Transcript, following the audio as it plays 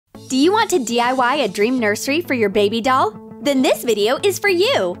Do you want to DIY a dream nursery for your baby doll? Then this video is for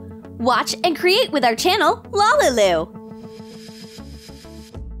you! Watch and create with our channel, LaLiLu!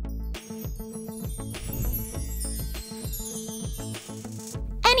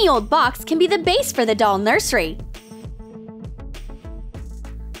 Any old box can be the base for the doll nursery.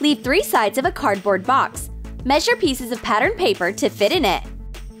 Leave 3 sides of a cardboard box. Measure pieces of patterned paper to fit in it.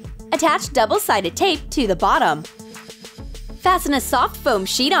 Attach double-sided tape to the bottom. Fasten a soft foam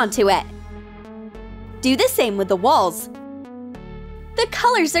sheet onto it. Do the same with the walls. The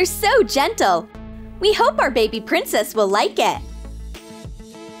colors are so gentle! We hope our baby princess will like it!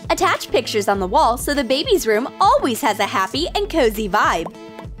 Attach pictures on the wall so the baby's room always has a happy and cozy vibe.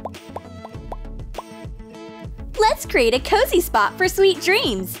 Let's create a cozy spot for sweet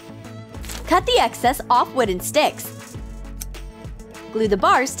dreams! Cut the excess off wooden sticks. Glue the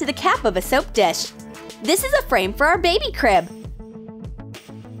bars to the cap of a soap dish. This is a frame for our baby crib.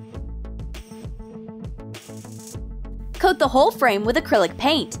 Coat the whole frame with acrylic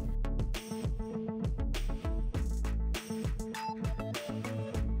paint.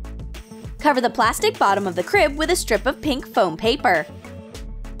 Cover the plastic bottom of the crib with a strip of pink foam paper.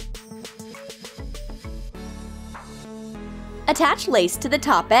 Attach lace to the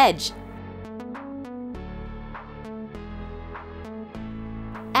top edge.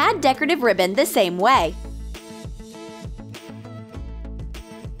 Add decorative ribbon the same way.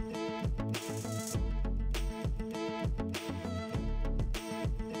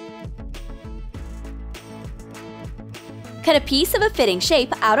 Cut a piece of a fitting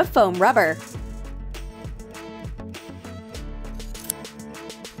shape out of foam rubber.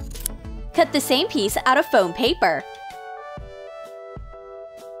 Cut the same piece out of foam paper.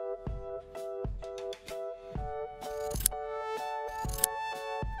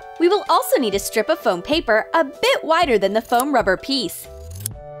 We will also need a strip of foam paper a bit wider than the foam rubber piece.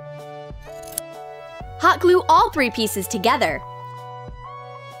 Hot glue all 3 pieces together.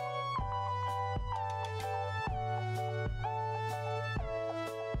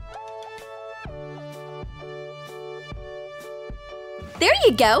 There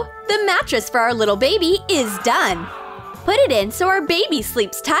you go! The mattress for our little baby is done! Put it in so our baby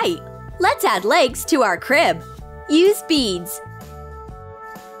sleeps tight. Let's add legs to our crib. Use beads.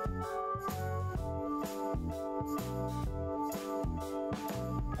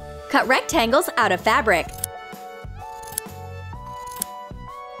 Cut rectangles out of fabric.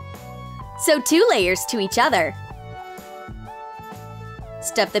 Sew 2 layers to each other.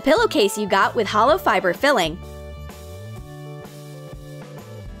 Stuff the pillowcase you got with hollow fiber filling.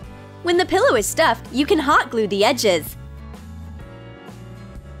 When the pillow is stuffed, you can hot glue the edges.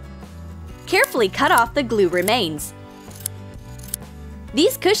 Carefully cut off the glue remains.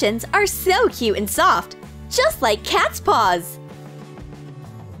 These cushions are so cute and soft, just like cat's paws!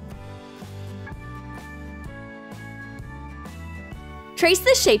 Trace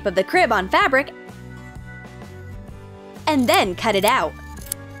the shape of the crib on fabric and then cut it out.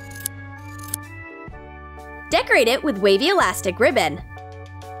 Decorate it with wavy elastic ribbon.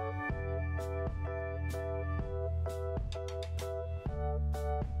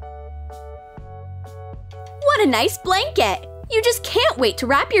 What a nice blanket! You just can't wait to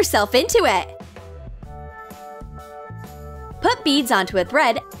wrap yourself into it! Put beads onto a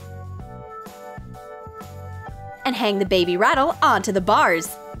thread and hang the baby Rattle onto the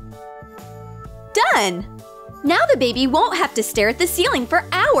bars. Done! Now the baby won't have to stare at the ceiling for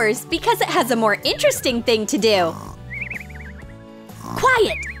hours because it has a more interesting thing to do.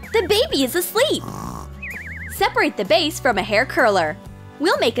 Quiet! The baby is asleep! Separate the base from a hair curler.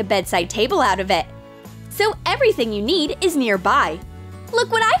 We'll make a bedside table out of it. So everything you need is nearby.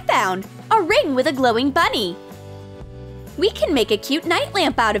 Look what I found! A ring with a glowing bunny! We can make a cute night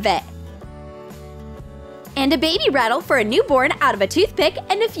lamp out of it. And a baby Rattle for a newborn out of a toothpick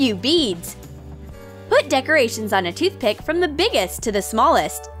and a few beads. Put decorations on a toothpick from the biggest to the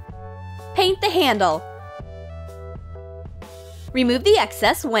smallest. Paint the handle. Remove the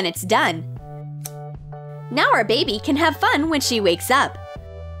excess when it's done. Now our baby can have fun when she wakes up.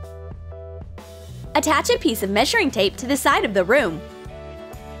 Attach a piece of measuring tape to the side of the room.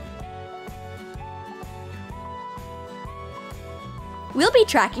 We'll be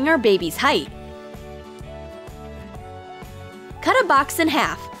tracking our baby's height. Cut a box in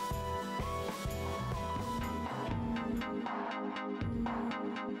half.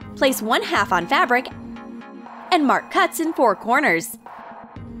 Place 1/2 on fabric and mark cuts in 4 corners.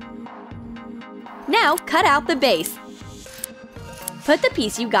 Now cut out the base. Put the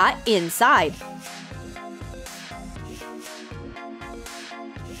piece you got inside.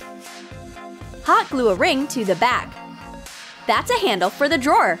 Hot glue a ring to the back. That's a handle for the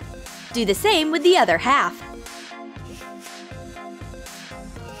drawer. Do the same with the other half.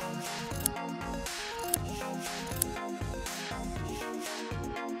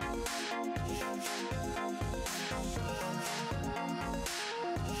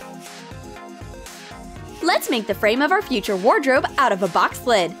 Let's make the frame of our future wardrobe out of a box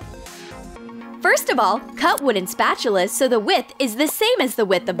lid. First of all, cut wooden spatulas so the width is the same as the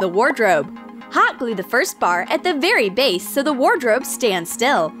width of the wardrobe. Hot glue the first bar at the very base so the wardrobe stands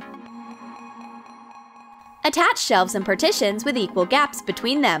still. Attach shelves and partitions with equal gaps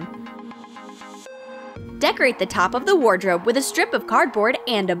between them. Decorate the top of the wardrobe with a strip of cardboard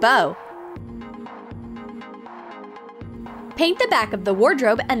and a bow. Paint the back of the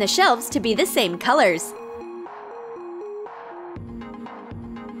wardrobe and the shelves to be the same colors.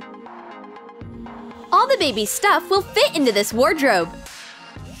 All the baby's stuff will fit into this wardrobe.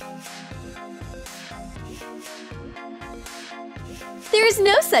 There is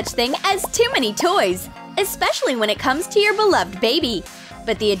no such thing as too many toys, especially when it comes to your beloved baby.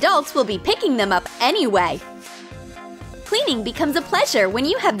 But the adults will be picking them up anyway. Cleaning becomes a pleasure when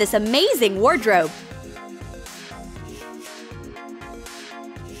you have this amazing wardrobe.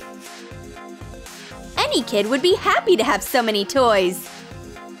 Any kid would be happy to have so many toys.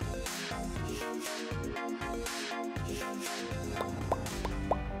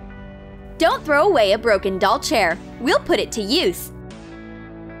 Don't throw away a broken doll chair. We'll put it to use.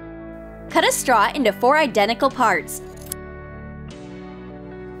 Cut a straw into 4 identical parts.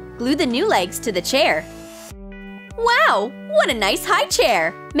 Glue the new legs to the chair. Wow! What a nice high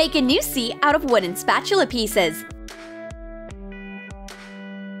chair! Make a new seat out of wooden spatula pieces.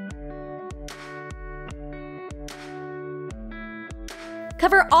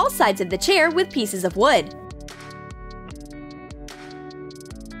 Cover all sides of the chair with pieces of wood.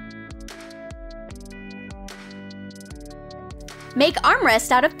 Make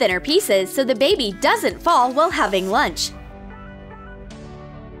armrests out of thinner pieces so the baby doesn't fall while having lunch.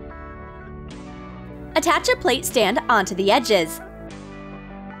 Attach a plate stand onto the edges.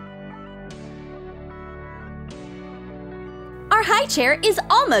 Our high chair is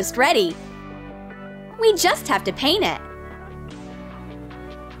almost ready. We just have to paint it.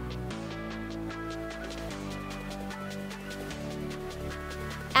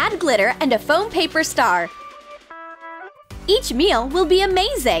 Add glitter and a foam paper star. Each meal will be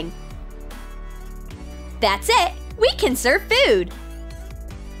amazing! That's it! We can serve food!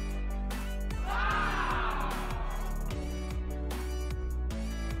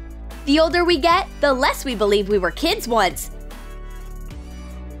 The older we get, the less we believe we were kids once.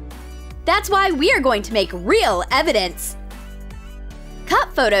 That's why we are going to make real evidence!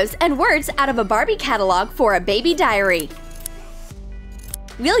 Cut photos and words out of a Barbie catalog for a baby diary.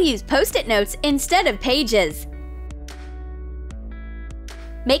 We'll use Post-it notes instead of pages.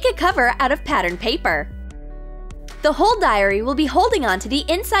 Make a cover out of patterned paper. The whole diary will be holding on to the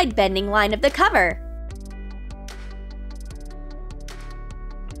inside bending line of the cover.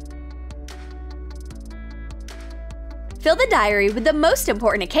 Fill the diary with the most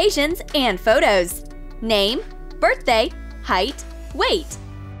important occasions and photos. Name, birthday, height, weight.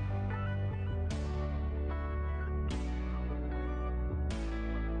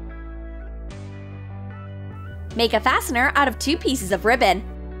 Make a fastener out of 2 pieces of ribbon.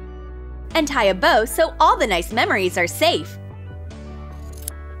 And tie a bow so all the nice memories are safe.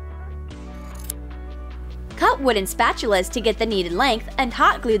 Cut wooden spatulas to get the needed length and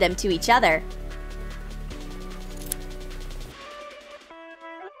hot glue them to each other.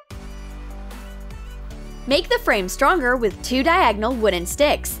 Make the frame stronger with 2 diagonal wooden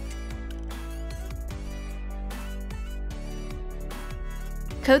sticks.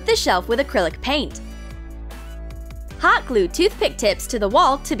 Coat the shelf with acrylic paint. Hot glue toothpick tips to the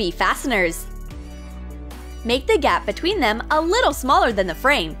wall to be fasteners. Make the gap between them a little smaller than the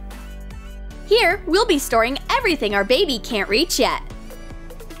frame. Here, we'll be storing everything our baby can't reach yet.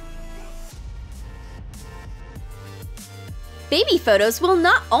 Baby photos will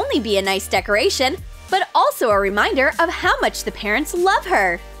not only be a nice decoration, but also a reminder of how much the parents love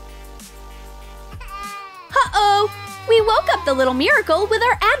her. Uh-oh! We woke up the little miracle with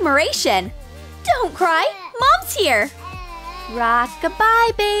our admiration. Don't cry! Mom's here!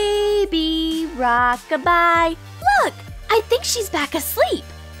 Rock-a-bye, baby, rock-a-bye. Look! I think she's back asleep.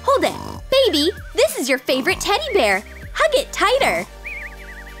 Hold it. Baby, this is your favorite teddy bear. Hug it tighter.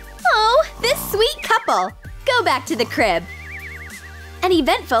 Oh, this sweet couple. Go back to the crib. An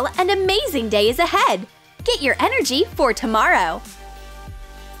eventful and amazing day is ahead. Get your energy for tomorrow.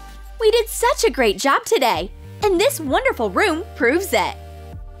 We did such a great job today, and this wonderful room proves it.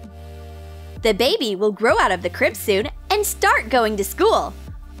 The baby will grow out of the crib soon and start going to school.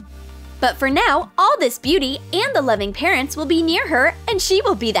 But for now, all this beauty and the loving parents will be near her and she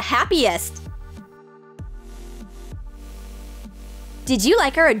will be the happiest. Did you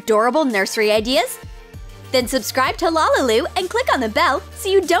like our adorable nursery ideas? Then subscribe to LaLiLu and click on the bell so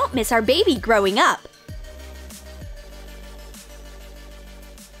you don't miss our baby growing up.